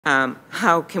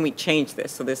How can we change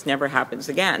this so this never happens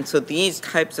again? So these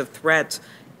types of threats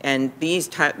and this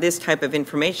type of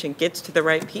information gets to the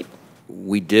right people.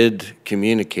 We did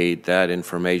communicate that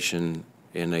information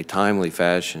in a timely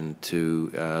fashion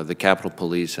to the Capitol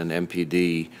Police and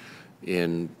MPD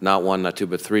in not one, not two,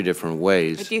 but three different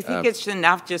ways. But do you think it's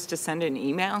enough just to send an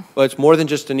email? Well, it's more than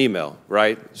just an email,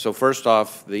 right? So first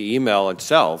off, the email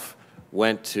itself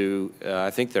went to,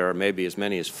 I think there are maybe as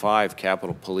many as 5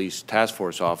 Capitol Police Task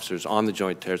Force officers on the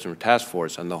Joint Terrorism Task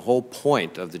Force, and the whole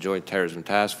point of the Joint Terrorism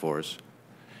Task Force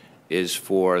is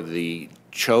for the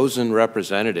chosen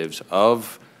representatives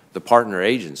of the partner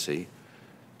agency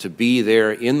to be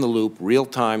there in the loop real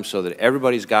time so that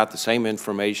everybody's got the same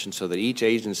information so that each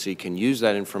agency can use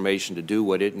that information to do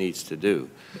what it needs to do.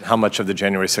 How much of the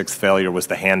January 6th failure was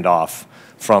the handoff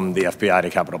from the FBI to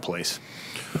Capitol Police?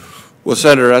 Well,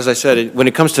 Senator, as I said, when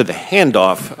it comes to the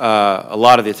handoff, a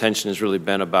lot of the attention has really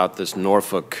been about this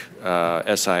Norfolk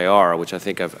SIR, which I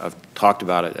think I've talked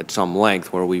about it at some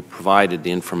length, where we provided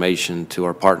the information to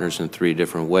our partners in 3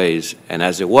 different ways. And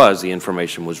as it was, the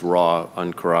information was raw,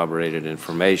 uncorroborated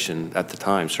information at the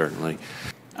time, certainly.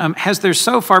 Has there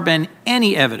so far been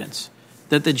any evidence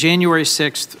that the January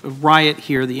 6th riot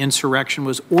here, the insurrection,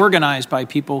 was organized by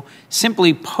people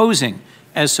simply posing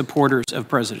as supporters of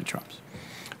President Trump's?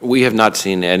 We have not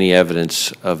seen any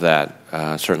evidence of that,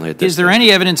 certainly at this Is there any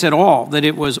evidence at all that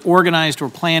it was organized or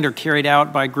planned or carried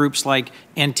out by groups like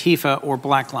Antifa or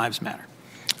Black Lives Matter?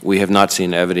 We have not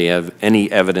seen any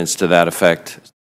evidence to that effect.